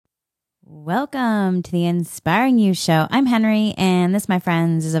Welcome to the Inspiring You Show. I'm Henry, and this, my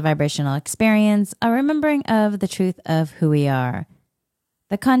friends, is a vibrational experience, a remembering of the truth of who we are.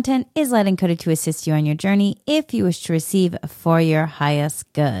 The content is light encoded to assist you on your journey if you wish to receive for your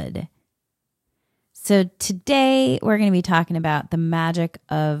highest good. So today we're going to be talking about the magic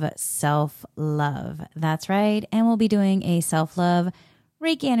of self-love. That's right, and we'll be doing a self-love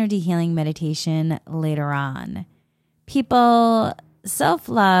Reiki energy healing meditation later on. People,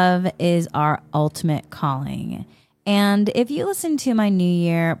 self-love is our ultimate calling. And if you listen to my New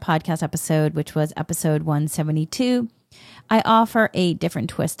Year podcast episode, which was episode 172, I offer a different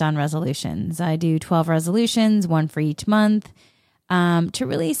twist on resolutions. I do 12 resolutions, one for each month, to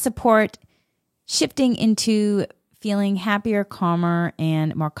really support shifting into feeling happier, calmer,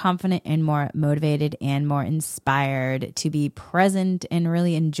 and more confident and more motivated and more inspired to be present and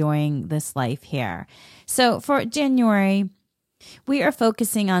really enjoying this life here. So for January, we are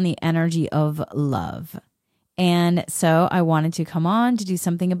focusing on the energy of love. And so I wanted to come on to do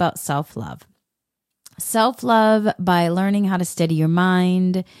something about self-love. Self-love by learning how to steady your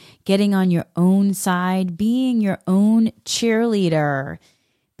mind, getting on your own side, being your own cheerleader,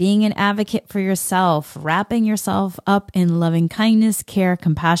 being an advocate for yourself, wrapping yourself up in loving kindness, care,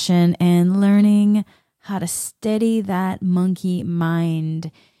 compassion, and learning how to steady that monkey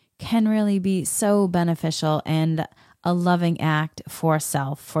mind can really be so beneficial and a loving act for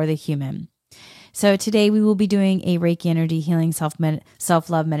self, for the human. So today we will be doing a Reiki energy healing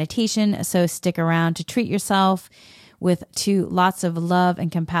self-love meditation. So stick around to treat yourself with lots of love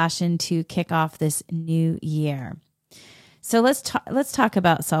and compassion to kick off this new year. So let's talk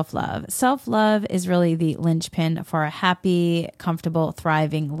about self-love. Self-love is really the linchpin for a happy, comfortable,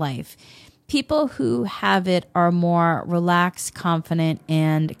 thriving life. People who have it are more relaxed, confident,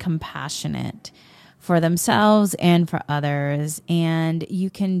 and compassionate for themselves and for others. And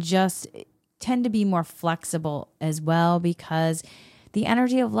you can just tend to be more flexible as well because the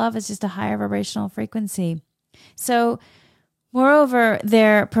energy of love is just a higher vibrational frequency. So moreover,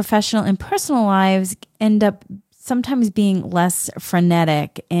 their professional and personal lives end up sometimes being less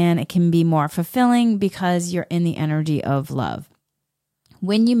frenetic, and it can be more fulfilling because you're in the energy of love.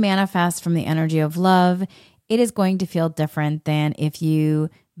 When you manifest from the energy of love, it is going to feel different than if you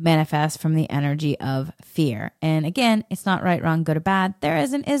manifest from the energy of fear. And again, it's not right, wrong, good or bad. There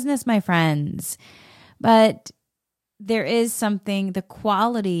is an isness, my friends. But there is something, the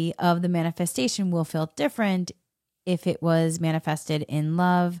quality of the manifestation will feel different if it was manifested in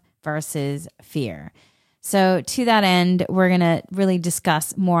love versus fear. So to that end, we're going to really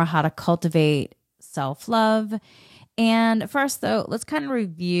discuss more how to cultivate self-love. And first, though, let's kind of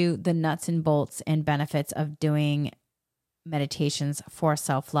review the nuts and bolts and benefits of doing meditations for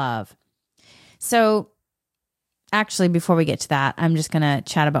self-love. So actually, before we get to that, I'm just going to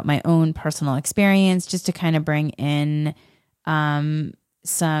chat about my own personal experience just to kind of bring in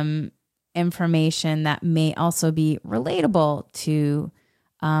some information that may also be relatable to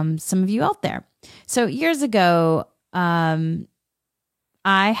some of you out there. So years ago, I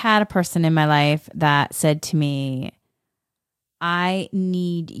had a person in my life that said to me, I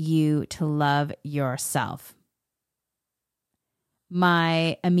need you to love yourself.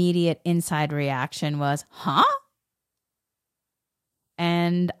 My immediate inside reaction was, huh?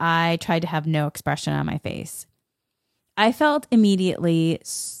 And I tried to have no expression on my face. I felt immediately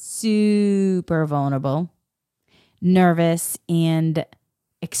super vulnerable, nervous, and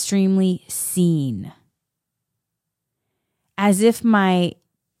extremely seen. As if my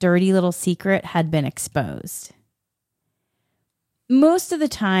dirty little secret had been exposed. Most of the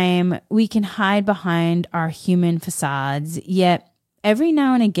time, we can hide behind our human facades, yet every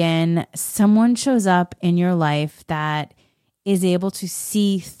now and again, someone shows up in your life that is able to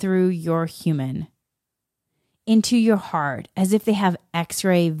see through your human, into your heart, as if they have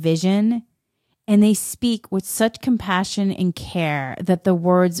X-ray vision, and they speak with such compassion and care that the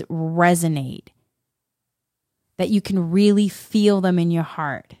words resonate, that you can really feel them in your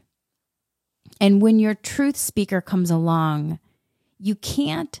heart. And when your truth speaker comes along, you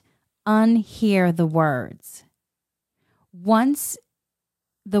can't unhear the words. Once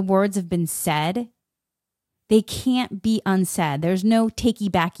the words have been said, they can't be unsaid. There's no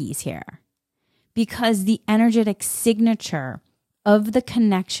takey-backies here because the energetic signature of the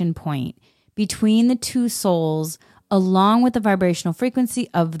connection point between the two souls, along with the vibrational frequency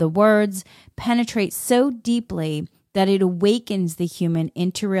of the words, penetrates so deeply that it awakens the human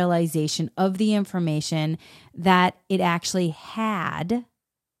into realization of the information that it actually had,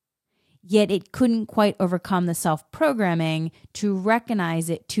 yet it couldn't quite overcome the self-programming to recognize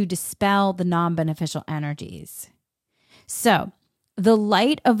it, to dispel the non-beneficial energies. So The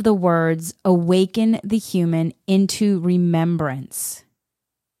light of the words awaken the human into remembrance.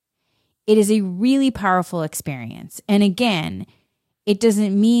 It is a really powerful experience. And again, it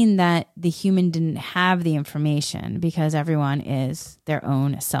doesn't mean that the human didn't have the information, because everyone is their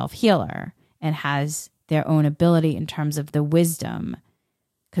own self-healer and has their own ability in terms of the wisdom,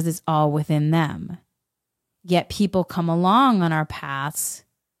 because it's all within them. Yet people come along on our paths,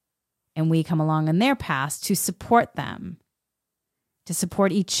 and we come along on their paths to support them, to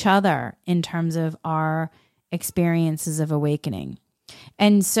support each other in terms of our experiences of awakening.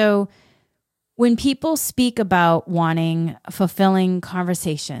 And so when people speak about wanting fulfilling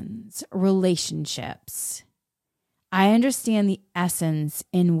conversations, relationships, I understand the essence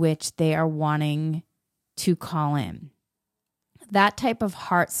in which they are wanting to call in. That type of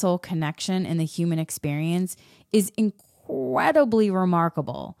heart-soul connection in the human experience is incredibly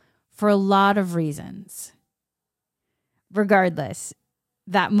remarkable for a lot of reasons. Regardless,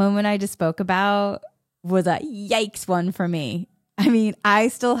 that moment I just spoke about was a yikes one for me. I mean, I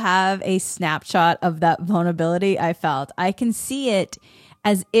still have a snapshot of that vulnerability I felt. I can see it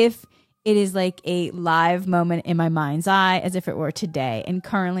as if it is like a live moment in my mind's eye, as if it were today. And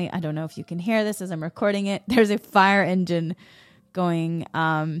currently, I don't know if you can hear this as I'm recording it, there's a fire engine going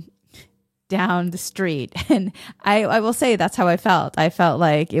down the street. And I will say that's how I felt. I felt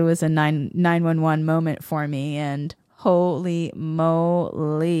like it was a 911 moment for me. And holy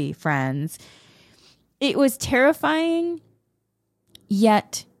moly, friends. It was terrifying,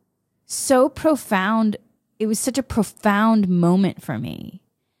 yet so profound. It was such a profound moment for me.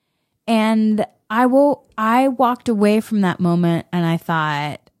 And I walked away from that moment and I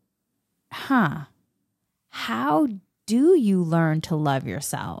thought, how do you learn to love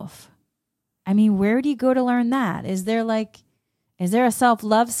yourself? I mean, where do you go to learn that? Is there a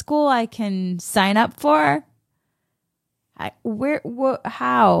self-love school I can sign up for?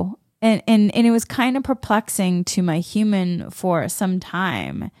 How? And it was kind of perplexing to my human for some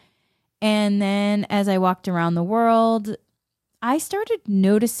time. And then as I walked around the world, I started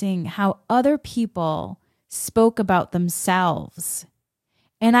noticing how other people spoke about themselves.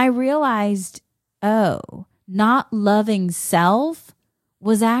 And I realized, not loving self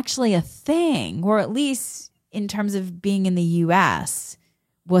was actually a thing, or at least in terms of being in the US,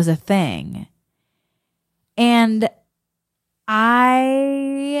 was a thing. And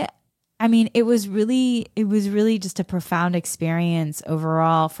I mean, it was really just a profound experience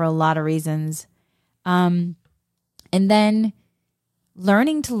overall for a lot of reasons. And then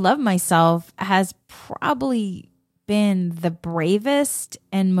learning to love myself has probably been the bravest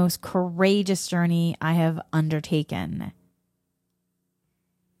and most courageous journey I have undertaken.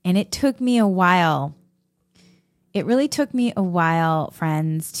 And it took me a while. It really took me a while,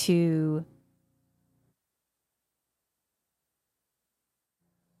 friends,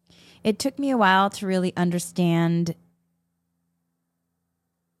 It took me a while to really understand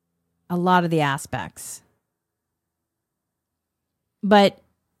a lot of the aspects. And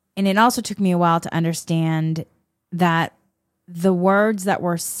it also took me a while to understand that the words that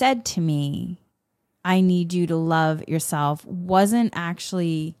were said to me, I need you to love yourself, wasn't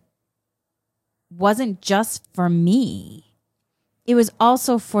just for me. It was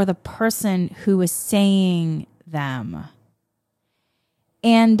also for the person who was saying them.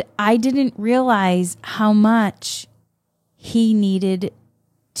 And I didn't realize how much he needed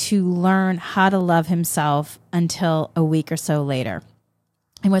to learn how to love himself until a week or so later.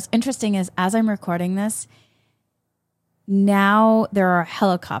 And what's interesting is, as I'm recording this, now there are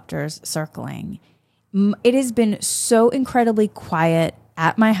helicopters circling. It has been so incredibly quiet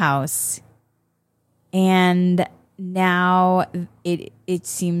at my house. And now it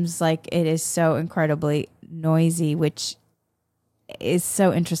seems like it is so incredibly noisy, which is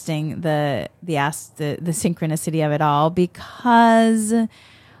so interesting, the synchronicity of it all, because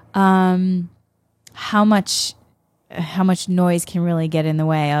how much noise can really get in the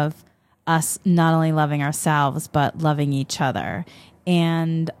way of us not only loving ourselves but loving each other.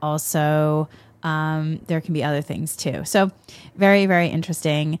 And also there can be other things too. So very, very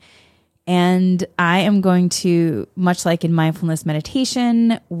interesting. And I am going to, much like in mindfulness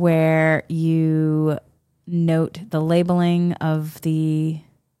meditation, where you note the labeling of the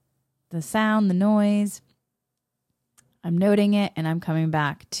sound, the noise, I'm noting it and I'm coming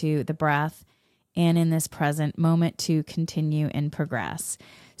back to the breath and in this present moment to continue and progress.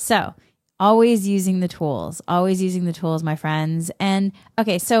 So always using the tools, my friends. And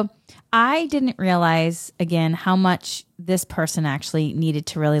okay, so I didn't realize, again, how much this person actually needed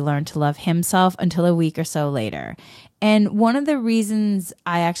to really learn to love himself until a week or so later. And one of the reasons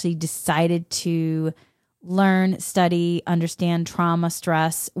I actually decided to learn, study, understand trauma,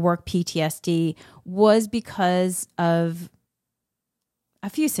 stress, work PTSD was because of a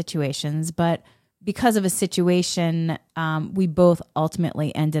few situations, but because of a situation we both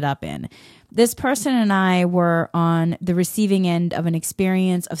ultimately ended up in. This person and I were on the receiving end of an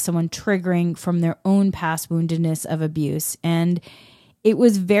experience of someone triggering from their own past woundedness of abuse. And it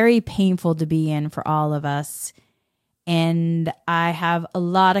was very painful to be in for all of us. And I have a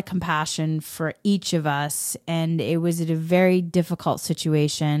lot of compassion for each of us. And it was a very difficult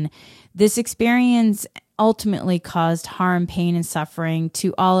situation. This experience ultimately caused harm, pain, and suffering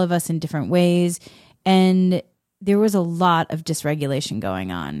to all of us in different ways. And there was a lot of dysregulation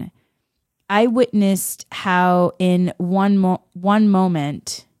going on. I witnessed how in one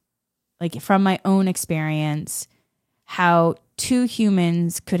moment, like from my own experience, how two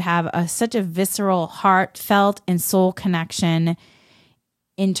humans could have such a visceral, heartfelt, and soul connection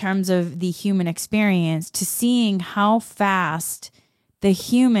in terms of the human experience, to seeing how fast the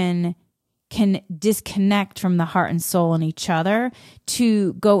human can disconnect from the heart and soul in each other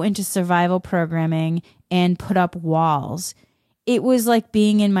to go into survival programming and put up walls. It was like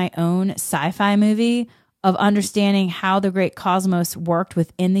being in my own sci-fi movie of understanding how the great cosmos worked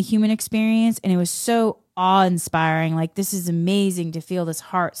within the human experience. And it was so awe-inspiring. Like, this is amazing to feel this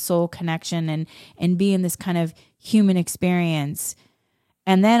heart-soul connection and be in this kind of human experience.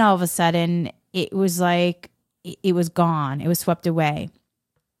 And then all of a sudden, it was like, it was gone. It was swept away.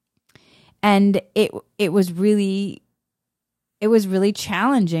 And it was really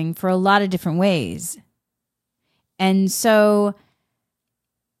challenging for a lot of different ways. And so,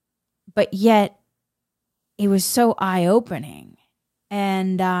 but yet it was so eye-opening.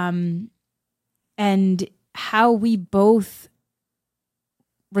 And how we both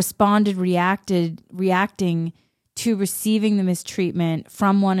reacting to receiving the mistreatment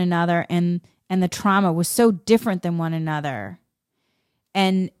from one another, and the trauma was so different than one another.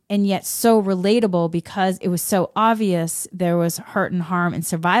 And yet so relatable, because it was so obvious there was hurt and harm and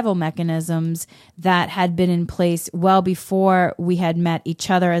survival mechanisms that had been in place well before we had met each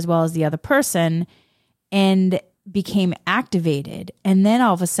other as well as the other person, and became activated. And then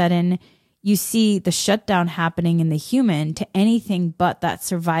all of a sudden you see the shutdown happening in the human to anything but that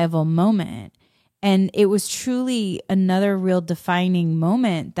survival moment. And it was truly another real defining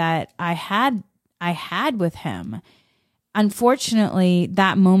moment that I had with him. Unfortunately,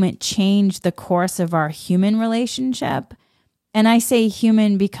 that moment changed the course of our human relationship. And I say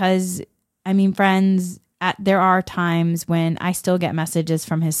human because, I mean, friends, there are times when I still get messages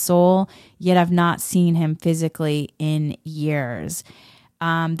from his soul, yet I've not seen him physically in years.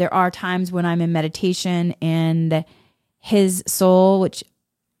 There are times when I'm in meditation and his soul, which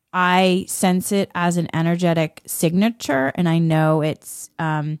I sense it as an energetic signature, and I know it's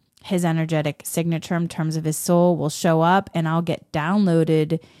his energetic signature in terms of his soul, will show up, and I'll get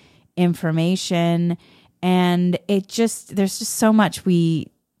downloaded information. And there's just so much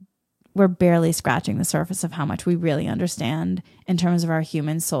we're barely scratching the surface of how much we really understand in terms of our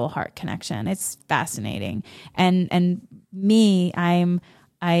human soul heart connection. It's fascinating. And me, I'm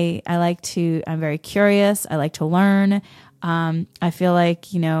very curious. I like to learn. I feel like,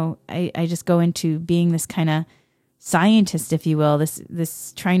 I just go into being this kind of scientist, if you will,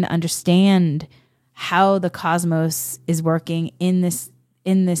 this trying to understand how the cosmos is working in this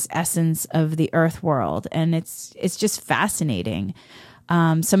essence of the earth world. And it's just fascinating.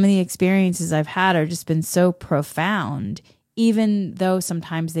 Some of the experiences I've had are just been so profound, even though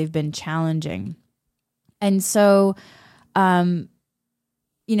sometimes they've been challenging. And so,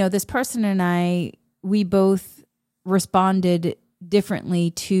 this person and I, we both responded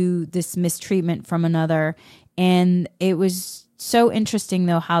differently to this mistreatment from another. And it was so interesting,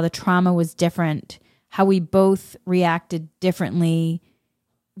 though, how the trauma was different, how we both reacted differently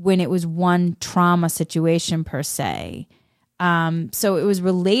when it was one trauma situation per se. So it was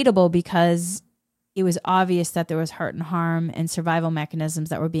relatable because it was obvious that there was hurt and harm and survival mechanisms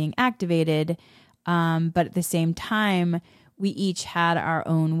that were being activated. But at the same time, we each had our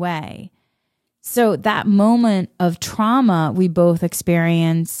own way. So that moment of trauma we both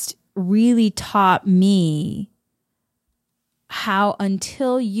experienced really taught me how,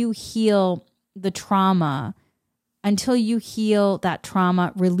 until you heal the trauma, until you heal that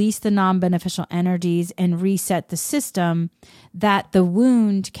trauma, release the non-beneficial energies and reset the system, that the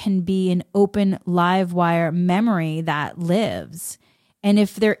wound can be an open live wire memory that lives. And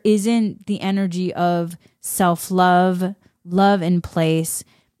if there isn't the energy of self-love, love in place,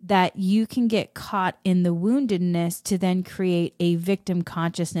 that you can get caught in the woundedness to then create a victim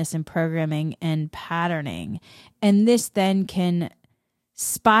consciousness and programming and patterning. And this then can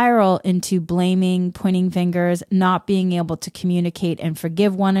spiral into blaming, pointing fingers, not being able to communicate and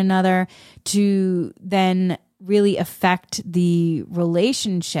forgive one another, to then really affect the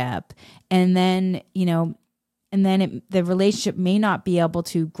relationship. And then, the relationship may not be able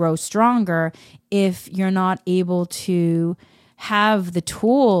to grow stronger if you're not able to have the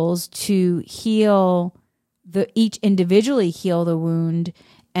tools to each individually heal the wound,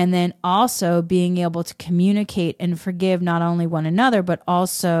 and then also being able to communicate and forgive not only one another, but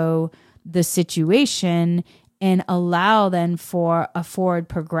also the situation, and allow then for a forward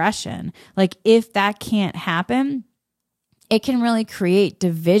progression. Like, if that can't happen, it can really create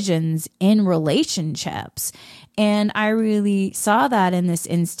divisions in relationships. And I really saw that in this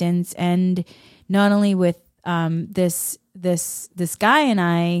instance. And not only with this guy and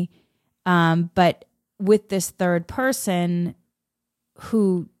I, but with this third person,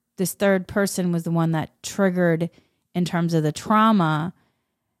 who this third person was the one that triggered in terms of the trauma.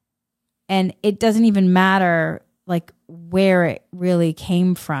 And it doesn't even matter like where it really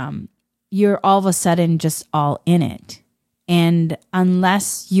came from. You're all of a sudden just all in it. And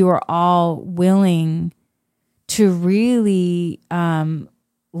unless you are all willing to really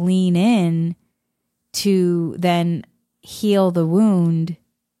lean in to then heal the wound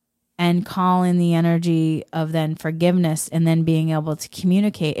and call in the energy of then forgiveness and then being able to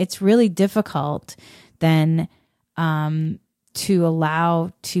communicate, it's really difficult then to allow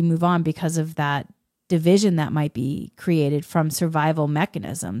to move on because of that division that might be created from survival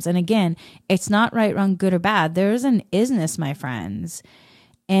mechanisms. And again, it's not right, wrong, good or bad. There's an isness, my friends.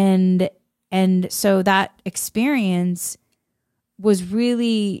 And so that experience was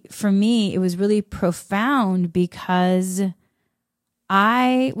really, for me, it was really profound, because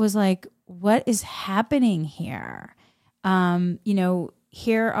I was like, what is happening here?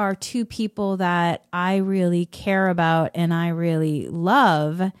 Here are two people that I really care about and I really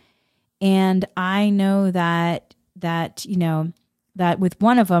love. And I know that with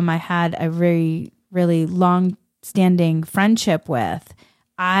one of them, I had a very, really long standing friendship with.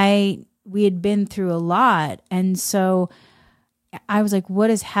 We had been through a lot. And so I was like, what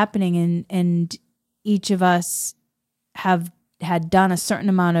is happening? And each of us had done a certain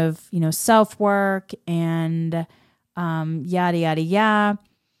amount of, self-work and yada, yada, yada.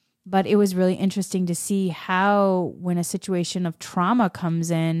 But it was really interesting to see how, when a situation of trauma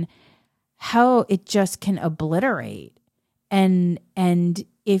comes in, how it just can obliterate. And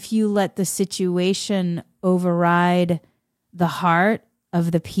if you let the situation override the heart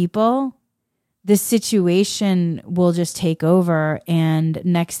of the people, the situation will just take over. And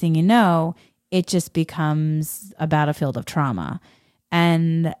next thing you know, it just becomes a battlefield of trauma.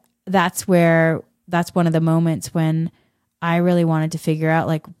 And that's one of the moments when I really wanted to figure out,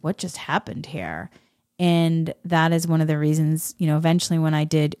 like, what just happened here. And that is one of the reasons, eventually when I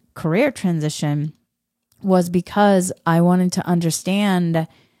did career transition, was because I wanted to understand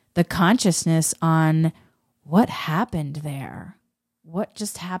the consciousness on what happened there, what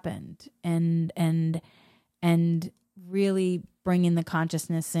just happened, and really bringing the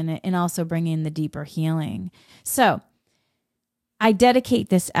consciousness in it, and also bringing the deeper healing. So I dedicate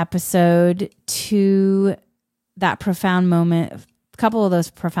this episode to that profound moment, a couple of those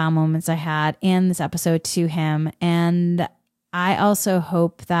profound moments I had in this episode, to him. And I also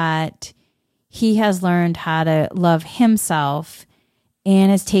hope that he has learned how to love himself and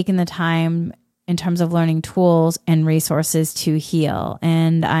has taken the time in terms of learning tools and resources to heal.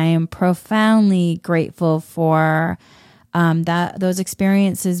 And I am profoundly grateful for those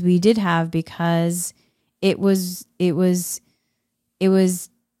experiences we did have, because it was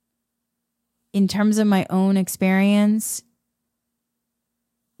in terms of my own experience,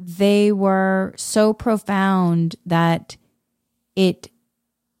 they were so profound that it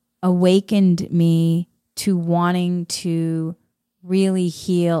awakened me to wanting to really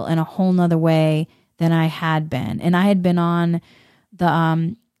heal in a whole nother way than I had been. And I had been on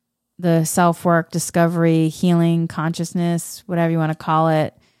the self-work, discovery, healing, consciousness, whatever you want to call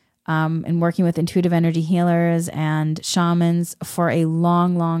it, and working with intuitive energy healers and shamans for a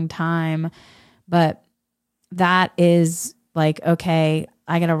long, long time. But that is like, okay,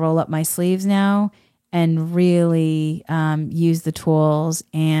 I got to roll up my sleeves now and really use the tools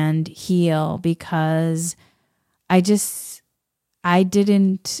and heal, because it just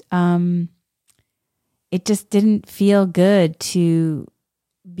didn't feel good to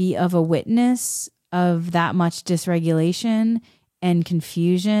be of a witness of that much dysregulation and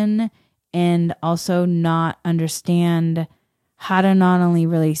confusion, and also not understand how to not only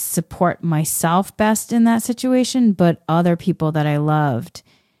really support myself best in that situation, but other people that I loved.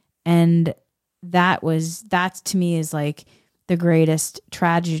 And that to me is like the greatest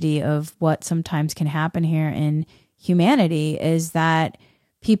tragedy of what sometimes can happen here in humanity is that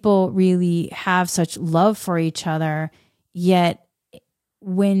people really have such love for each other, yet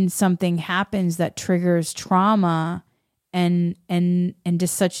when something happens that triggers trauma and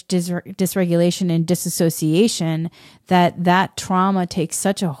just such dysregulation and disassociation, that trauma takes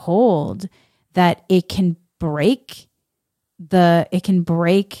such a hold that it can break the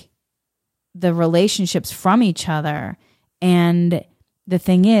relationships from each other. And the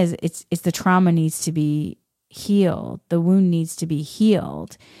thing is, it's the trauma needs to be healed. The wound needs to be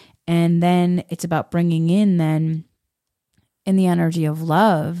healed. And then it's about bringing in the energy of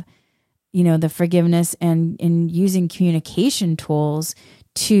love, the forgiveness and using communication tools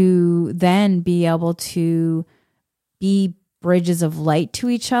to then be able to be bridges of light to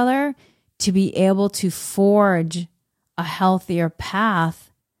each other, to be able to forge a healthier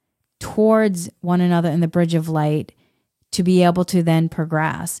path towards one another in the bridge of light, to be able to then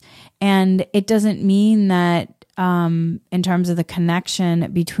progress. And it doesn't mean that in terms of the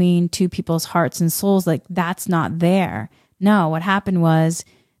connection between two people's hearts and souls, like that's not there. No, what happened was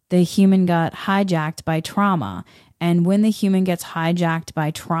the human got hijacked by trauma. And when the human gets hijacked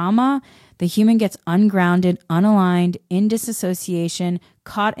by trauma, the human gets ungrounded, unaligned, in disassociation,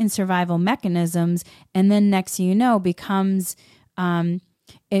 caught in survival mechanisms, and then next thing you know, becomes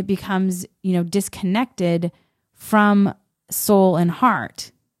disconnected from soul and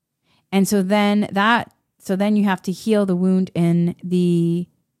heart. And so then you have to heal the wound in the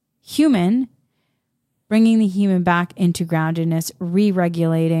human, bringing the human back into groundedness,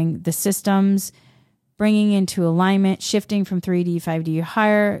 re-regulating the systems, bringing into alignment, shifting from 3D, 5D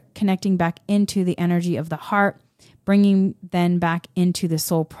higher, connecting back into the energy of the heart, bringing then back into the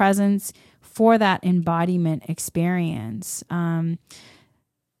soul presence for that embodiment experience. But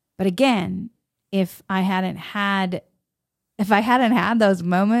again, if I hadn't had those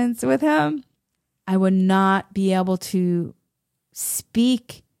moments with him, I would not be able to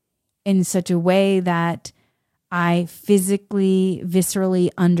speak in such a way that I physically,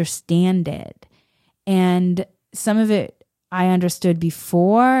 viscerally understand it. And some of it I understood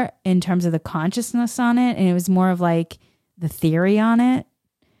before in terms of the consciousness on it, and it was more of like the theory on it.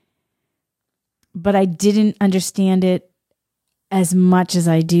 But I didn't understand it as much as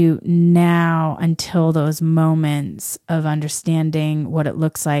I do now until those moments of understanding what it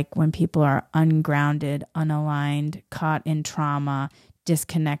looks like when people are ungrounded, unaligned, caught in trauma,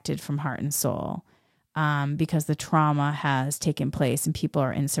 disconnected from heart and soul, because the trauma has taken place and people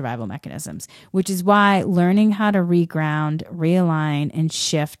are in survival mechanisms, which is why learning how to reground, realign, and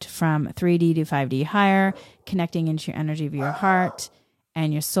shift from 3D to 5D higher, connecting into your energy of your heart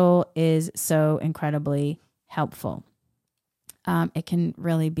and your soul is so incredibly helpful. It can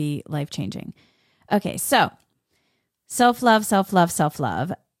really be life-changing. Okay, so self-love, self-love,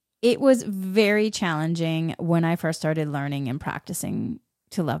 self-love. It was very challenging when I first started learning and practicing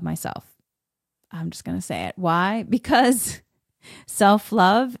to love myself. I'm just going to say it. Why? Because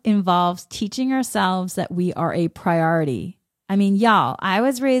self-love involves teaching ourselves that we are a priority. I mean, y'all, I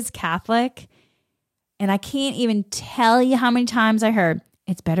was raised Catholic, and I can't even tell you how many times I heard,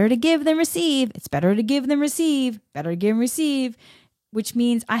 it's better to give than receive. It's better to give than receive. Better to give and receive, which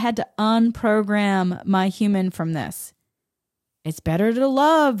means I had to unprogram my human from this. It's better to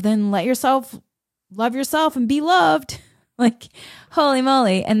love than let yourself love yourself and be loved. Like, holy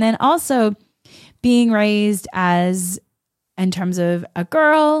moly. And then also being raised as, in terms of a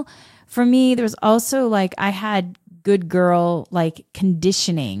girl, for me, there was also like, I had good girl, like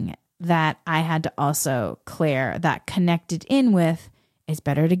conditioning that I had to also clear, that connected in with, it's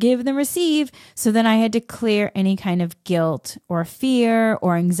better to give than receive. So then I had to clear any kind of guilt or fear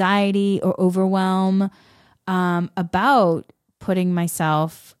or anxiety or overwhelm about putting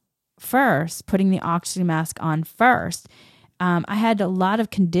myself first, putting the oxygen mask on first. I had a lot of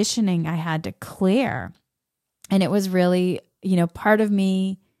conditioning I had to clear. And it was really, part of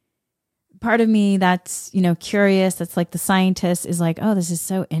me that's, curious, that's like the scientist is like, oh, this is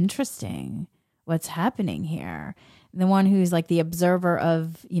so interesting. What's happening here? The one who's like the observer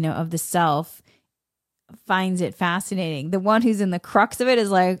of, of the self finds it fascinating. The one who's in the crux of it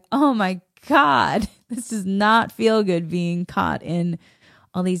is like, oh my God, this does not feel good being caught in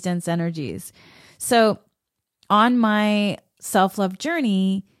all these dense energies. So on my self-love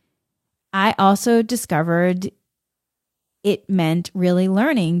journey, I also discovered it meant really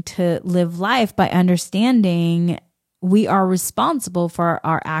learning to live life by understanding we are responsible for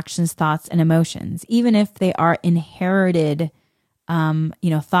our actions, thoughts, and emotions, even if they are inherited,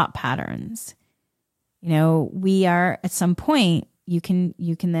 thought patterns. We are at some point, you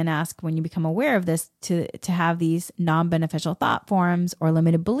can then ask, when you become aware of this, to have these non-beneficial thought forms or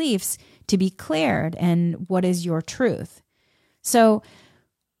limited beliefs to be cleared, and what is your truth. So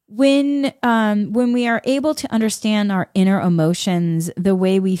when we are able to understand our inner emotions, the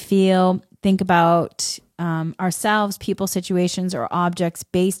way we feel, think about ourselves, people, situations, or objects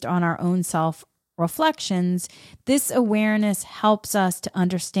based on our own self-reflections, this awareness helps us to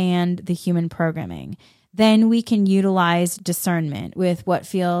understand the human programming. Then we can utilize discernment with what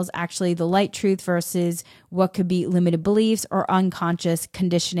feels actually the light truth versus what could be limited beliefs or unconscious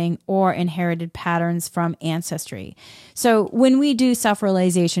conditioning or inherited patterns from ancestry. So when we do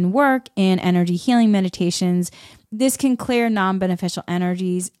self-realization work and energy healing meditations, this can clear non-beneficial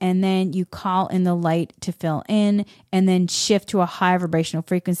energies, and then you call in the light to fill in, and then shift to a higher vibrational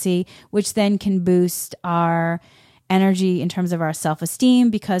frequency, which then can boost our energy in terms of our self-esteem,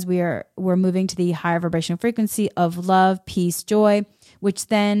 because we're moving to the higher vibrational frequency of love, peace, joy, which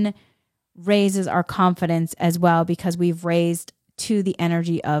then raises our confidence as well, because we've raised to the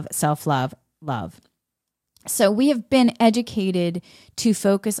energy of self-love, love. So we have been educated to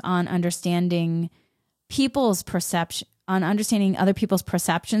focus on understanding people's perception, on understanding other people's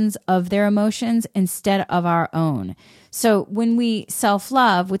perceptions of their emotions instead of our own. So when we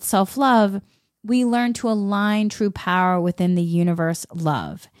self-love, with self-love, we learn to align true power within the universe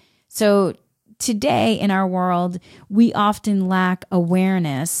love. So today in our world, we often lack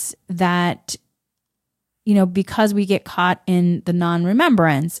awareness that, because we get caught in the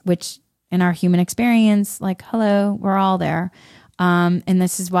non-remembrance, which in our human experience, like, hello, we're all there. And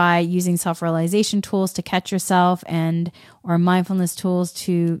this is why using self-realization tools to catch yourself or mindfulness tools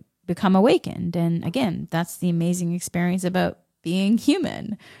to become awakened. And again, that's the amazing experience about being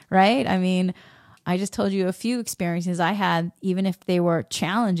human, right? I mean, I just told you a few experiences I had. Even if they were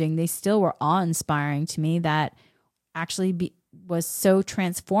challenging, they still were awe-inspiring to me, that actually was so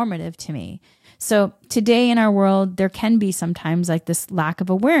transformative to me. So today in our world, there can be sometimes like this lack of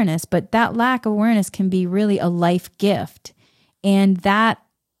awareness, but that lack of awareness can be really a life gift. And that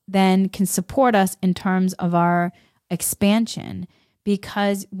then can support us in terms of our expansion,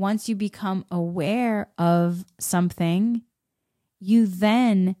 because once you become aware of something, you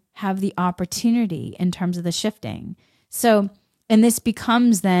then have the opportunity in terms of the shifting. So, and this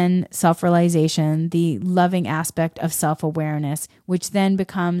becomes then self-realization, the loving aspect of self-awareness, which then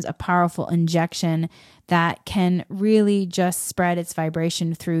becomes a powerful injection that can really just spread its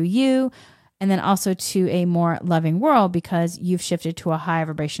vibration through you, and then also to a more loving world, because you've shifted to a higher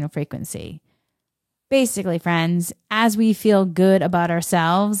vibrational frequency. Basically, friends, as we feel good about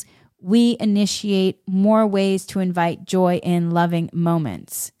ourselves, we initiate more ways to invite joy in loving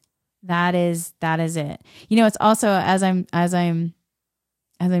moments. That is it. It's also, as I'm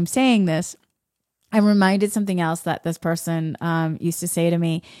saying this, I'm reminded something else that this person used to say to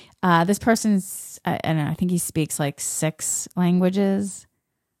me. This person's, I don't know, I think he speaks like 6 languages,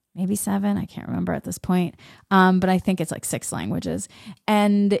 maybe 7. I can't remember at this point. But I think it's like 6 languages.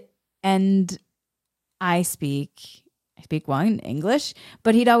 And I speak 1 English,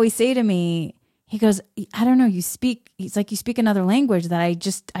 but he'd always say to me, he goes, I don't know, you speak another language that I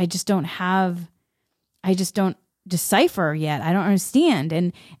just don't decipher yet. I don't understand.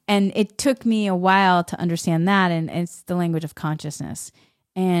 And it took me a while to understand that. And it's the language of consciousness.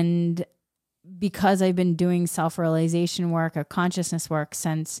 And because I've been doing self-realization work or consciousness work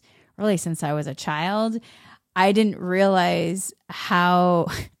since I was a child, I didn't realize how,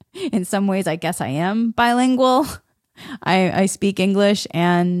 in some ways, I guess I am bilingual. I speak English,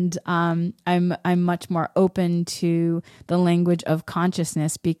 and I'm much more open to the language of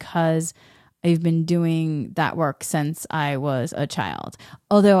consciousness because I've been doing that work since I was a child.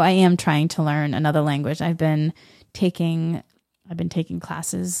 Although I am trying to learn another language. I've been taking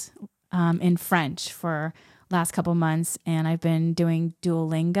classes in French for last couple months, and I've been doing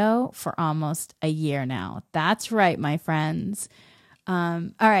Duolingo for almost a year now. That's right, my friends.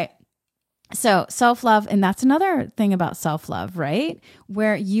 All right. So self-love, and that's another thing about self-love, right?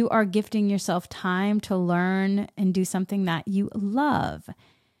 Where you are gifting yourself time to learn and do something that you love.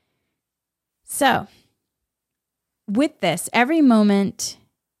 So with this, every moment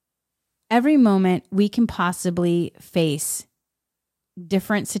we can possibly face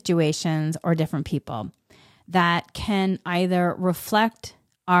different situations or different people that can either reflect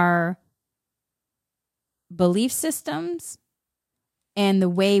our belief systems and the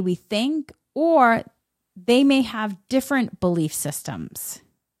way we think, or they may have different belief systems.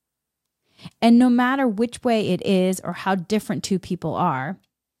 And no matter which way it is or how different 2 people are,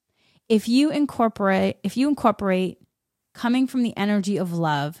 if you incorporate coming from the energy of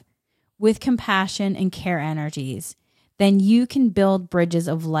love with compassion and care energies, then you can build bridges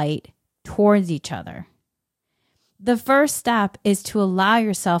of light towards each other. The first step is to allow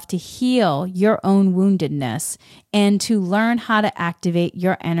yourself to heal your own woundedness and to learn how to activate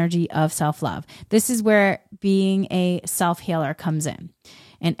your energy of self-love. This is where being a self-healer comes in.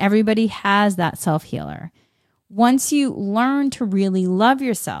 And everybody has that self-healer. Once you learn to really love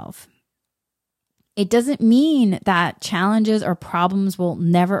yourself, it doesn't mean that challenges or problems will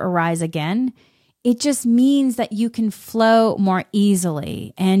never arise again. It just means that you can flow more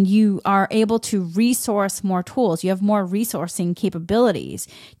easily and you are able to resource more tools. You have more resourcing capabilities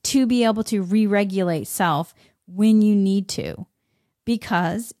to be able to re-regulate self when you need to,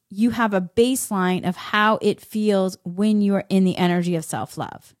 because you have a baseline of how it feels when you're in the energy of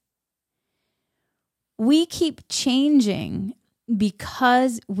self-love. We keep changing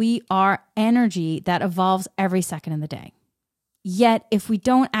because we are energy that evolves every second of the day. Yet, if we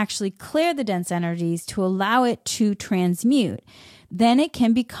don't actually clear the dense energies to allow it to transmute, then it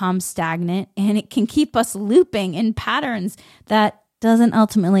can become stagnant and it can keep us looping in patterns that doesn't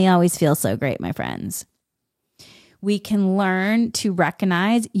ultimately always feel so great, my friends. We can learn to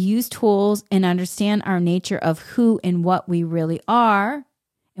recognize, use tools, and understand our nature of who and what we really are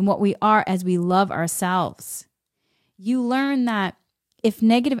and what we are as we love ourselves. You learn that if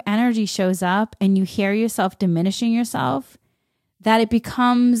negative energy shows up and you hear yourself diminishing yourself, that it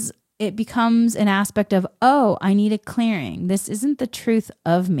becomes an aspect of, oh, I need a clearing. This isn't the truth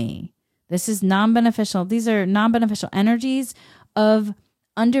of me. This is non-beneficial. These are non-beneficial energies of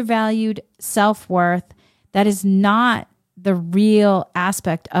undervalued self-worth that is not the real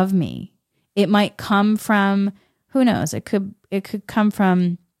aspect of me. It might come from, who knows, it could come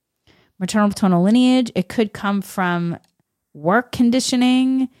from maternal paternal lineage. It could come from work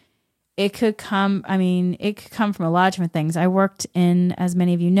conditioning. It could come from a lot of different things. I worked in, as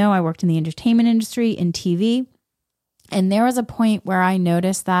many of you know, I worked in the entertainment industry, in TV. And there was a point where I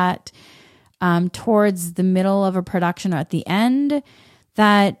noticed that towards the middle of a production or at the end,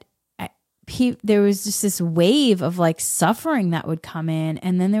 that there was just this wave of like suffering that would come in.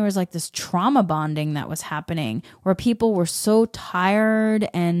 And then there was like this trauma bonding that was happening where people were so tired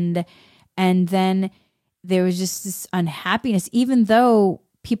and then there was just this unhappiness, even though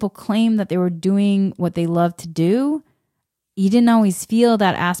people claim that they were doing what they love to do. You didn't always feel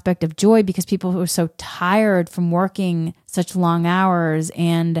that aspect of joy because people were so tired from working such long hours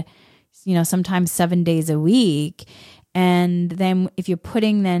and, sometimes 7 days a week. And then if you're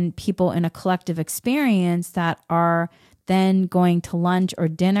putting then people in a collective experience that are then going to lunch or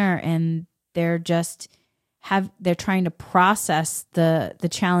dinner and they're trying to process the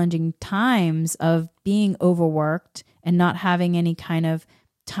challenging times of being overworked and not having any kind of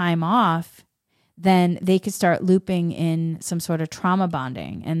time off, then they could start looping in some sort of trauma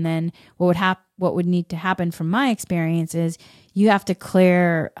bonding. And then what would need to happen from my experience is you have to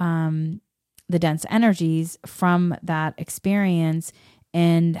clear the dense energies from that experience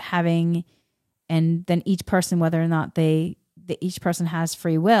and then each person, whether or not each person has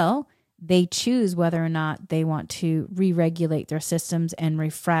free will, they choose whether or not they want to re-regulate their systems and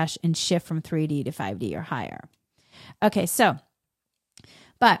refresh and shift from 3D to 5D or higher. Okay,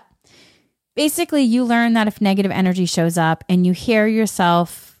 but basically you learn that if negative energy shows up and you hear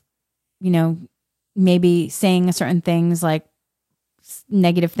yourself, maybe saying certain things like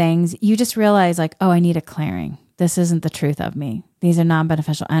negative things, you just realize like, oh, I need a clearing. This isn't the truth of me. These are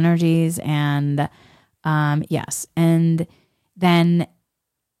non-beneficial energies. And yes. And then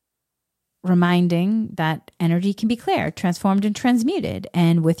reminding that energy can be cleared, transformed, and transmuted.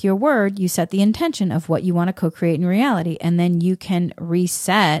 And with your word, you set the intention of what you want to co-create in reality. And then you can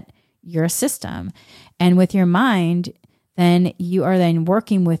reset your system. And with your mind, then you are then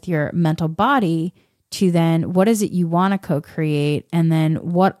working with your mental body to then, what is it you want to co-create? And then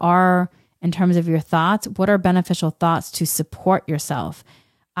what are, in terms of your thoughts, what are beneficial thoughts to support yourself?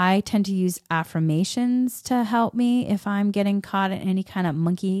 I tend to use affirmations to help me if I'm getting caught in any kind of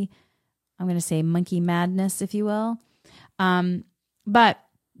monkey madness, if you will. But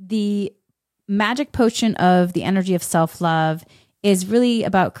the magic potion of the energy of self-love is really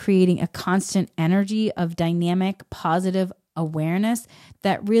about creating a constant energy of dynamic, positive awareness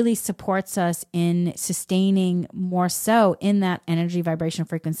that really supports us in sustaining more so in that energy, vibration,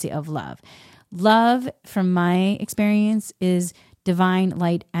 frequency of love. Love, from my experience, is divine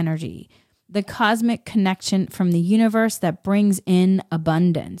light energy, the cosmic connection from the universe that brings in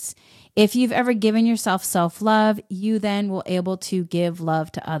abundance. If you've ever given yourself self-love, you then will able to give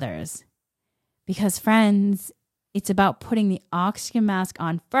love to others. Because friends, it's about putting the oxygen mask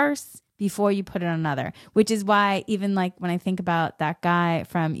on first before you put it on another, which is why even like when I think about that guy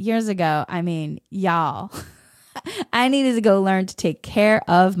from years ago, I mean, y'all, I needed to go learn to take care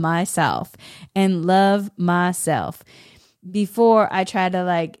of myself and love myself before I try to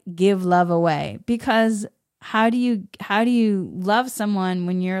like give love away. Because how do you love someone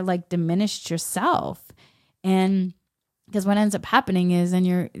when you're like diminished yourself? And because what ends up happening is then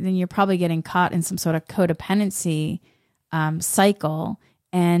you're probably getting caught in some sort of codependency cycle.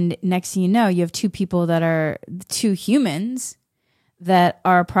 And next thing you know, you have two people that are two humans that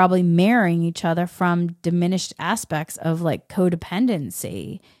are probably marrying each other from diminished aspects of like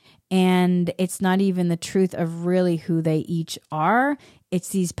codependency. And it's not even the truth of really who they each are. It's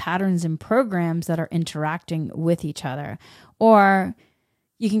these patterns and programs that are interacting with each other. Or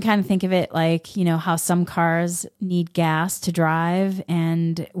you can kind of think of it like, you know, how some cars need gas to drive,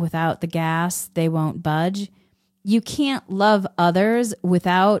 and without the gas, they won't budge. You can't love others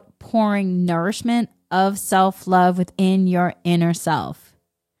without pouring nourishment of self-love within your inner self.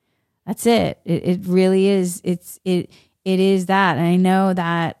 That's it. It really is. It is that. And I know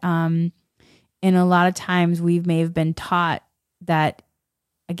that in a lot of times we may have been taught that,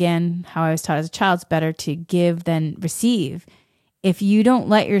 again, how I was taught as a child, it's better to give than receive. If you don't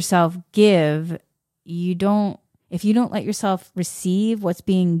let yourself give, if you don't let yourself receive what's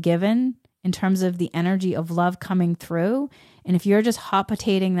being given in terms of the energy of love coming through, and if you're just hot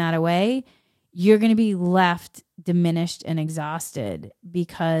potating that away, you're going to be left diminished and exhausted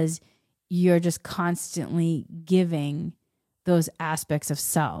because you're just constantly giving those aspects of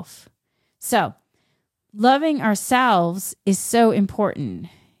self. So loving ourselves is so important.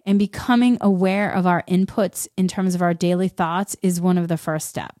 And becoming aware of our inputs in terms of our daily thoughts is one of the first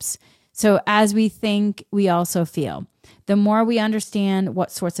steps. So as we think, we also feel. The more we understand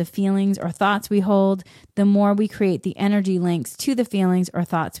what sorts of feelings or thoughts we hold, the more we create the energy links to the feelings or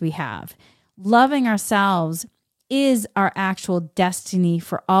thoughts we have. Loving ourselves is our actual destiny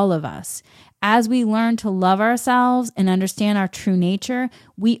for all of us. As we learn to love ourselves and understand our true nature,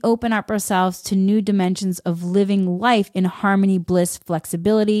 we open up ourselves to new dimensions of living life in harmony, bliss,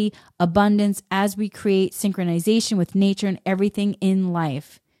 flexibility, abundance, as we create synchronization with nature and everything in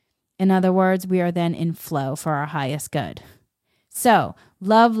life. In other words, we are then in flow for our highest good. So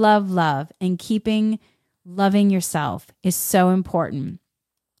love, love, love, and keeping loving yourself is so important.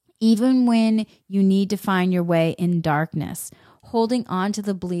 Even when you need to find your way in darkness, holding on to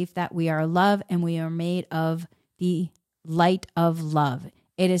the belief that we are love and we are made of the light of love.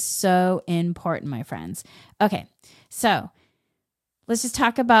 It is so important, my friends. Okay, so let's just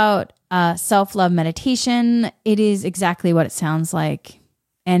talk about self-love meditation. It is exactly what it sounds like.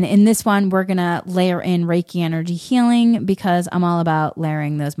 And in this one, we're going to layer in Reiki energy healing because I'm all about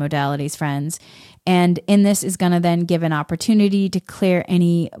layering those modalities, friends. And in this is going to then give an opportunity to clear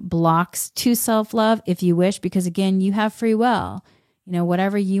any blocks to self-love if you wish, because again, you have free will, you know,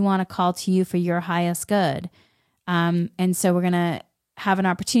 whatever you want to call to you for your highest good. And so we're going to have an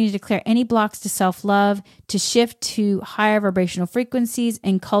opportunity to clear any blocks to self-love, to shift to higher vibrational frequencies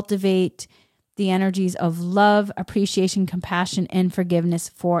and cultivate the energies of love, appreciation, compassion, and forgiveness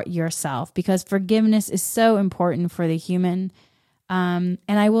for yourself, because forgiveness is so important for the human. And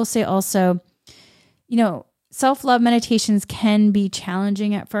I will say also, you know, self-love meditations can be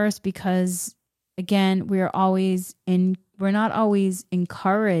challenging at first because, again, we're not always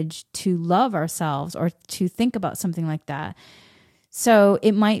encouraged to love ourselves or to think about something like that. So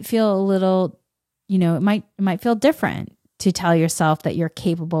it might feel a little, you know, it might feel different to tell yourself that you're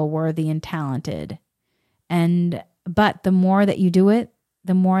capable, worthy, and talented. But the more that you do it,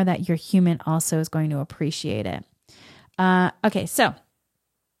 the more that your human also is going to appreciate it. Okay, so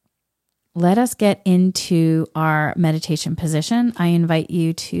let us get into our meditation position. I invite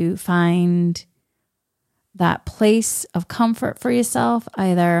you to find that place of comfort for yourself,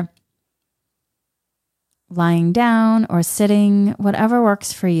 either lying down or sitting, whatever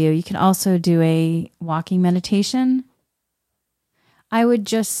works for you. You can also do a walking meditation.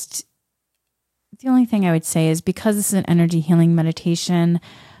 The only thing I would say is, because this is an energy healing meditation,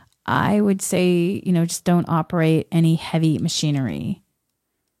 I would say, you know, just don't operate any heavy machinery.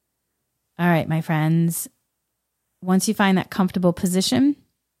 All right, my friends, once you find that comfortable position,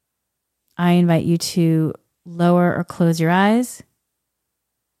 I invite you to lower or close your eyes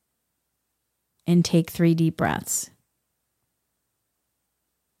and take 3 deep breaths.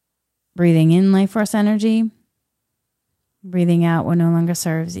 Breathing in life force energy. Breathing out what no longer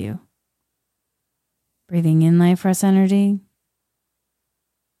serves you. Breathing in life force energy.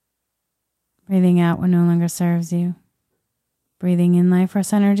 Breathing out what no longer serves you. Breathing in life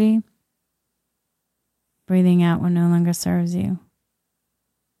force energy. Breathing out what no longer serves you.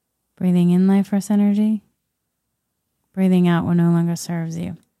 Breathing in life force energy. Breathing out what no longer serves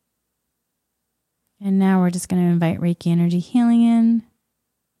you. And now we're just going to invite Reiki energy healing in.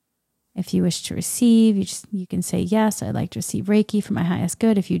 If you wish to receive, you can say, yes, I'd like to receive Reiki for my highest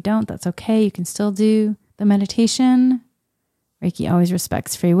good. If you don't, that's okay. You can still do the meditation. Reiki always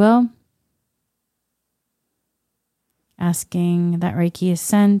respects free will. Asking that Reiki is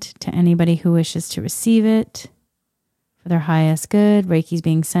sent to anybody who wishes to receive it for their highest good. Reiki is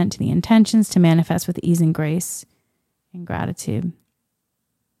being sent to the intentions to manifest with ease and grace and gratitude.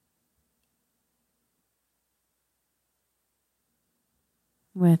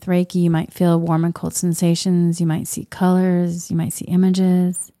 With Reiki, you might feel warm and cold sensations. You might see colors. You might see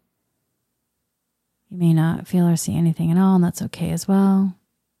images. You may not feel or see anything at all, and that's okay as well.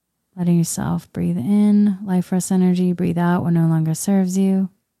 Letting yourself breathe in life force energy, breathe out what no longer serves you.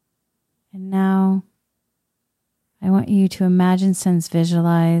 And now, I want you to imagine, sense,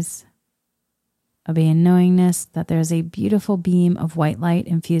 visualize a being knowingness that there's a beautiful beam of white light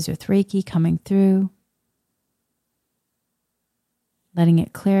infused with Reiki coming through. Letting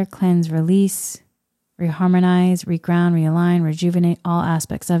it clear, cleanse, release, reharmonize, reground, realign, rejuvenate all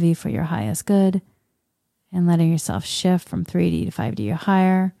aspects of you for your highest good. And letting yourself shift from 3D to 5D or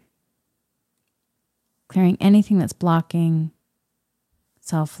higher. Clearing anything that's blocking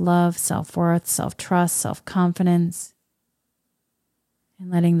self-love, self-worth, self-trust, self-confidence.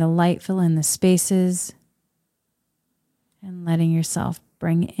 And letting the light fill in the spaces. And letting yourself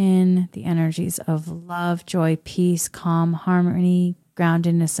bring in the energies of love, joy, peace, calm, harmony,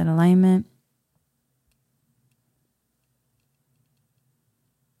 groundedness, and alignment.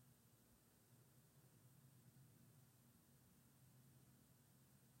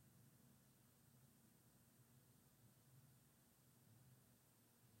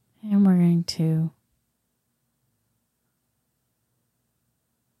 And we're going to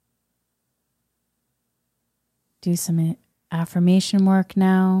do some affirmation work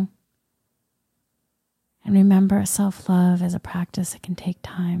now. And remember, self-love is a practice that can take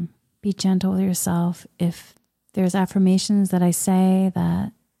time. Be gentle with yourself. If there's affirmations that I say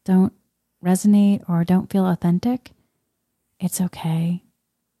that don't resonate or don't feel authentic, it's okay.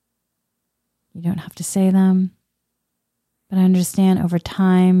 You don't have to say them. But I understand over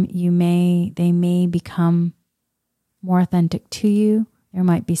time they may become more authentic to you. There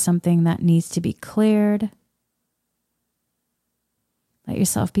might be something that needs to be cleared. Let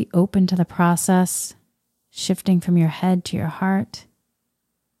yourself be open to the process, shifting from your head to your heart.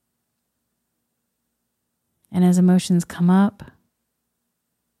 And as emotions come up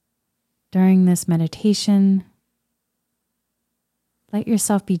during this meditation, let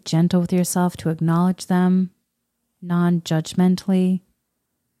yourself be gentle with yourself to acknowledge them non-judgmentally,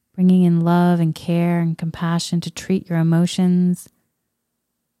 bringing in love and care and compassion to treat your emotions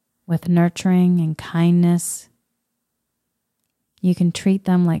with nurturing and kindness. You can treat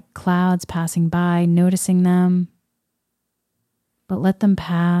them like clouds passing by, noticing them, but let them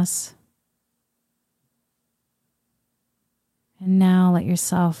pass. And now let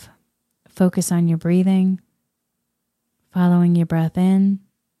yourself focus on your breathing, following your breath in,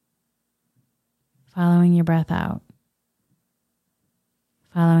 following your breath out,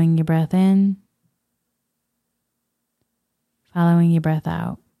 following your breath in, following your breath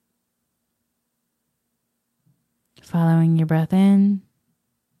out. Following your breath in,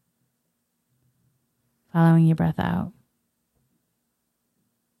 following your breath out.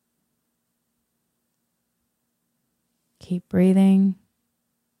 Keep breathing.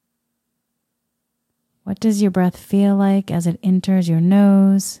 What does your breath feel like as it enters your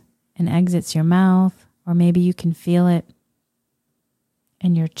nose and exits your mouth? Or maybe you can feel it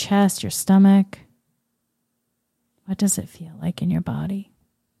in your chest, your stomach. What does it feel like in your body?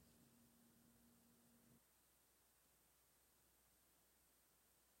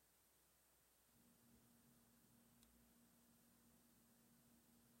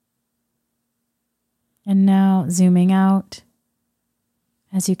 And now, zooming out,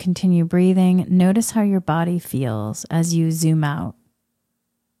 as you continue breathing, notice how your body feels as you zoom out.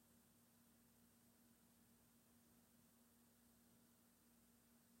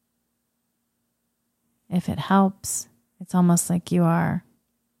 If it helps, it's almost like you're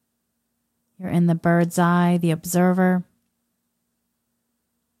in the bird's eye, the observer.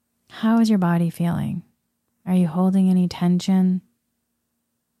 How is your body feeling? Are you holding any tension?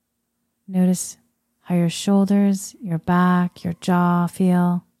 Notice how your shoulders, your back, your jaw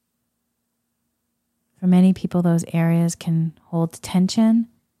feel. For many people, those areas can hold tension.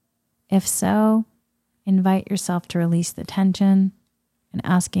 If so, invite yourself to release the tension and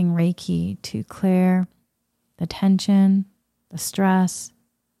asking Reiki to clear the tension, the stress,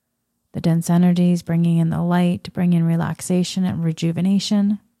 the dense energies, bringing in the light to bring in relaxation and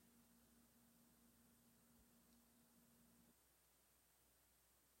rejuvenation.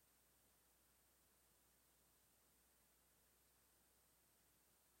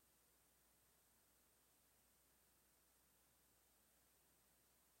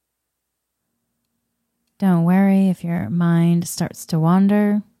 Don't worry if your mind starts to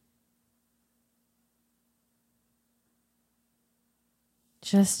wander.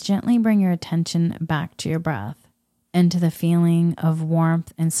 Just gently bring your attention back to your breath and to the feeling of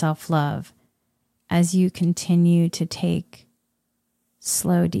warmth and self-love as you continue to take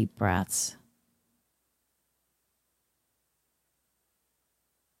slow, deep breaths.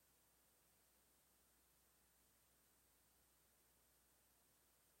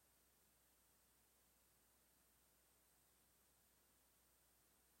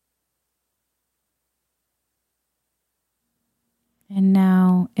 And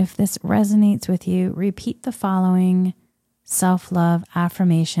now, if this resonates with you, repeat the following self-love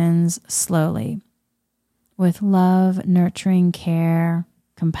affirmations slowly. With love, nurturing care,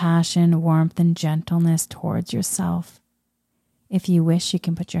 compassion, warmth, and gentleness towards yourself. If you wish, you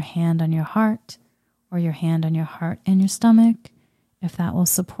can put your hand on your heart or your hand on your heart and your stomach, if that will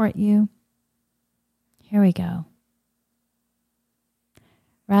support you. Here we go.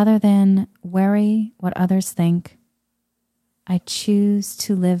 Rather than worry what others think, I choose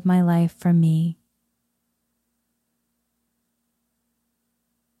to live my life for me.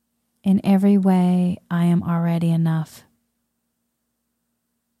 In every way, I am already enough.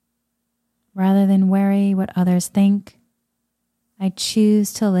 Rather than worry what others think, I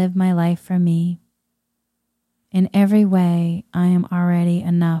choose to live my life for me. In every way, I am already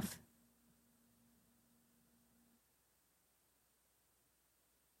enough.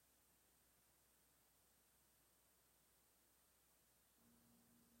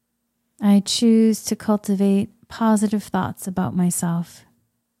 I choose to cultivate positive thoughts about myself.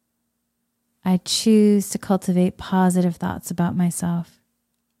 I choose to cultivate positive thoughts about myself.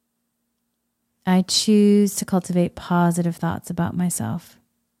 I choose to cultivate positive thoughts about myself.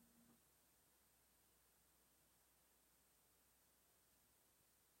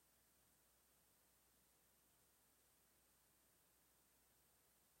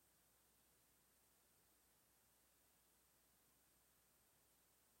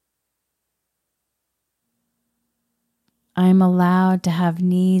 I am allowed to have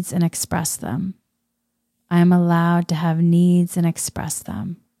needs and express them. I am allowed to have needs and express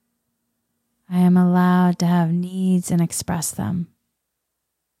them. I am allowed to have needs and express them.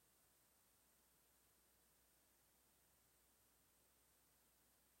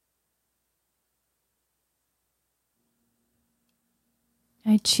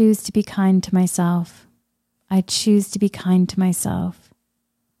 I choose to be kind to myself. I choose to be kind to myself.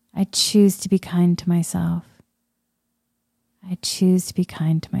 I choose to be kind to myself. I choose to be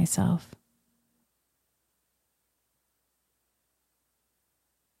kind to myself.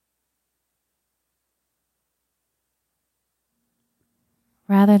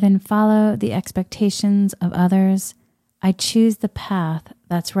 Rather than follow the expectations of others, I choose the path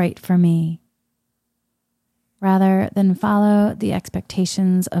that's right for me. Rather than follow the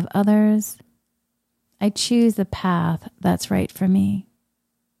expectations of others, I choose the path that's right for me.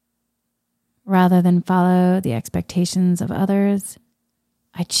 Rather than follow the expectations of others,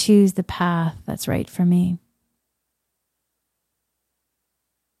 I choose the path that's right for me.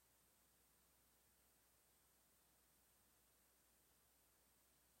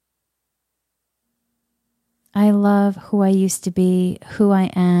 I love who I used to be, who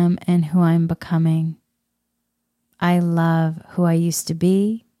I am, and who I'm becoming. I love who I used to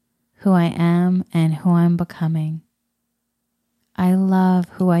be, who I am, and who I'm becoming. I love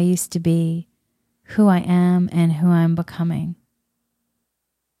who I used to be, who I am, and who I'm becoming.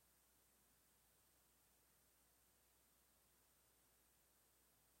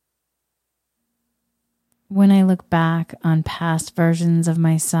 When I look back on past versions of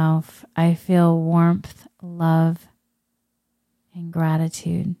myself, I feel warmth, love, and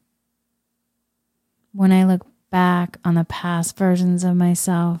gratitude. When I look back on the past versions of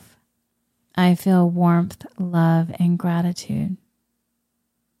myself, I feel warmth, love, and gratitude.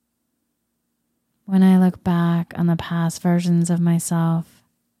 When I look back on the past versions of myself,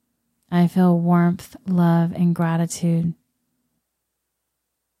 I feel warmth, love, and gratitude.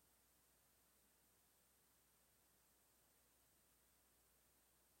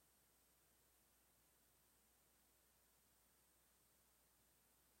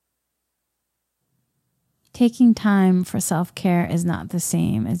 Taking time for self-care is not the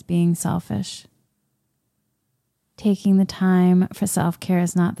same as being selfish. Taking the time for self-care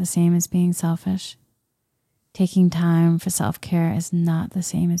is not the same as being selfish. Taking time for self-care is not the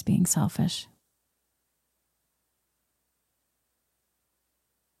same as being selfish.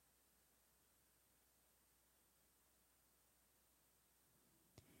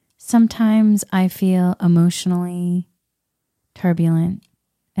 Sometimes I feel emotionally turbulent,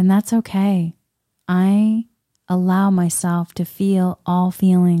 and that's okay. I allow myself to feel all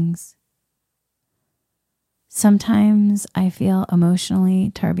feelings. Sometimes I feel emotionally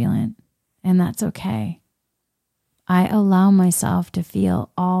turbulent, and that's okay. I allow myself to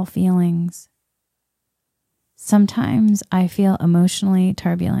feel all feelings. Sometimes I feel emotionally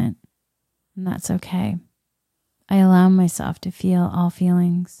turbulent, and that's okay. I allow myself to feel all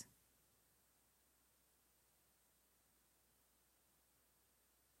feelings.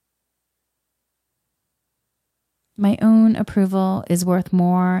 My own approval is worth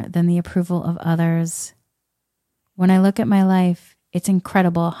more than the approval of others. When I look at my life, it's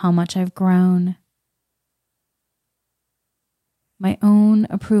incredible how much I've grown. My own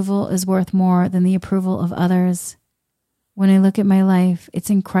approval is worth more than the approval of others. When I look at my life, it's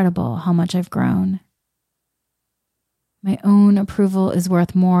incredible how much I've grown. My own approval is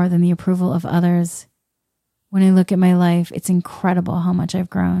worth more than the approval of others. When I look at my life, it's incredible how much I've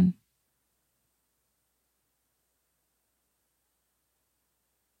grown.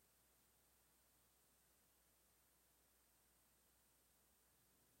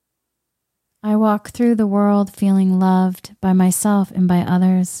 I walk through the world feeling loved by myself and by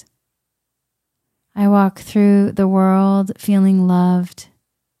others. I walk through the world feeling loved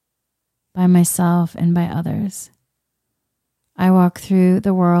by myself and by others. I walk through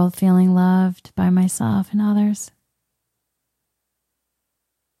the world feeling loved by myself and others.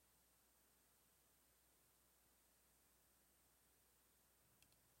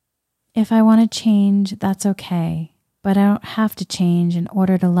 If I want to change, that's okay, but I don't have to change in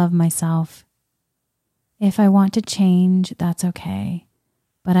order to love myself. If I want to change, that's okay,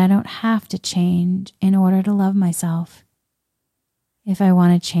 but I don't have to change in order to love myself. If I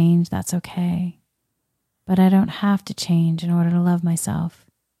want to change, that's okay, but I don't have to change in order to love myself.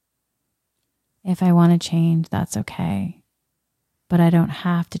 If I want to change, that's okay, but I don't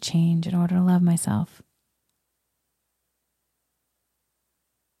have to change in order to love myself.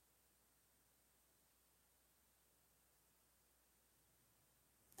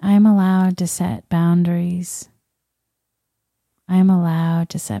 I am allowed to set boundaries. I am allowed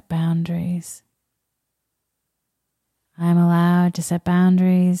to set boundaries. I am allowed to set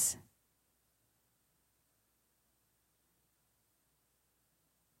boundaries.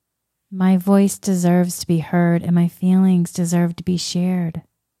 My voice deserves to be heard and my feelings deserve to be shared.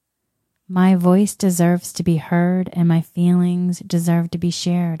 My voice deserves to be heard and my feelings deserve to be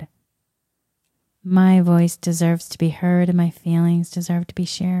shared. My voice deserves to be heard and my feelings deserve to be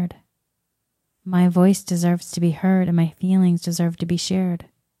shared. My voice deserves to be heard and my feelings deserve to be shared.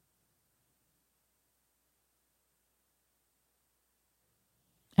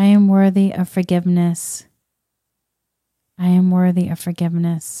 I am worthy of forgiveness. I am worthy of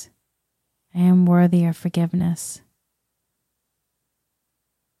forgiveness. I am worthy of forgiveness.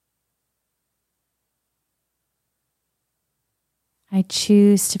 I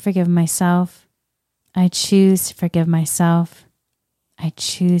choose to forgive myself. I choose to forgive myself. I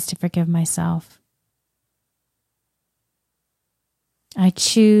choose to forgive myself. I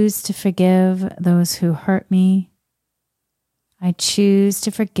choose to forgive those who hurt me. I choose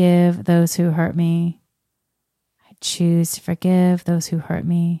to forgive those who hurt me. I choose to forgive those who hurt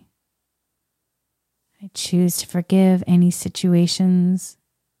me. I choose to forgive any situations.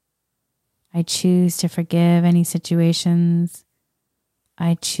 I choose to forgive any situations.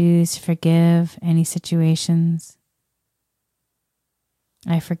 I choose to forgive any situations.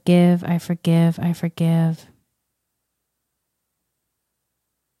 I forgive, I forgive, I forgive.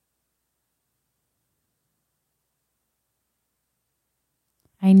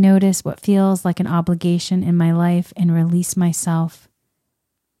 I notice what feels like an obligation in my life and release myself.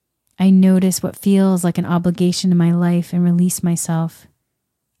 I notice what feels like an obligation in my life and release myself.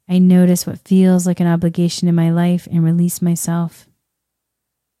 I notice what feels like an obligation in my life and release myself.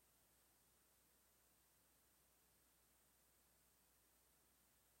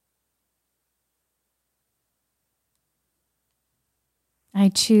 I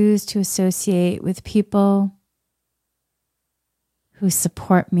choose to associate with people who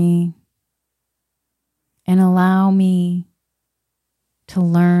support me and allow me to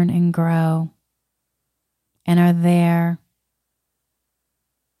learn and grow and are there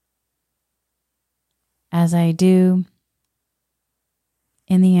as I do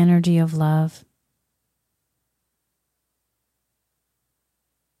in the energy of love.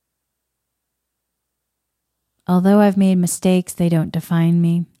 Although I've made mistakes, they don't define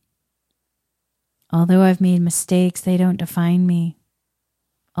me. Although I've made mistakes, they don't define me.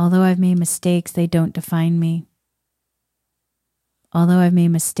 Although I've made mistakes, they don't define me. Although I've made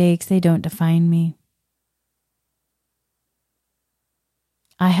mistakes, they don't define me.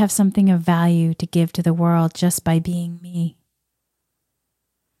 I have something of value to give to the world just by being me.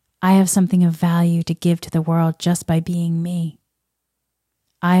 I have something of value to give to the world just by being me.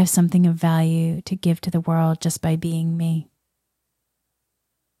 I have something of value to give to the world just by being me.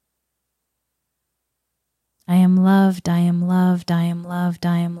 I am loved, I am loved, I am loved,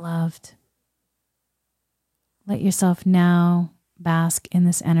 I am loved. Let yourself now bask in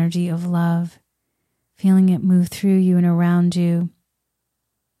this energy of love, feeling it move through you and around you.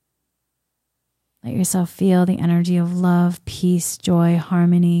 Let yourself feel the energy of love, peace, joy,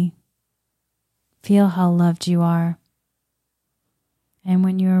 harmony. Feel how loved you are. And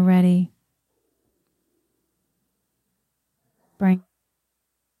when you are ready, bring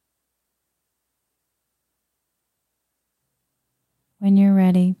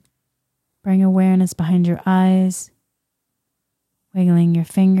awareness behind your eyes, wiggling your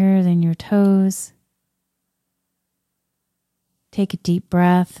fingers and your toes. Take a deep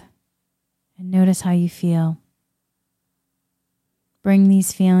breath and notice how you feel. Bring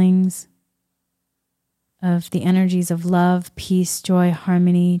these feelings of the energies of love, peace, joy,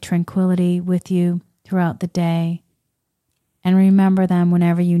 harmony, tranquility with you throughout the day. And remember them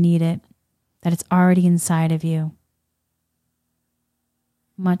whenever you need it, that it's already inside of you.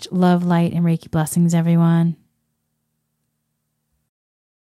 Much love, light, and Reiki blessings, everyone.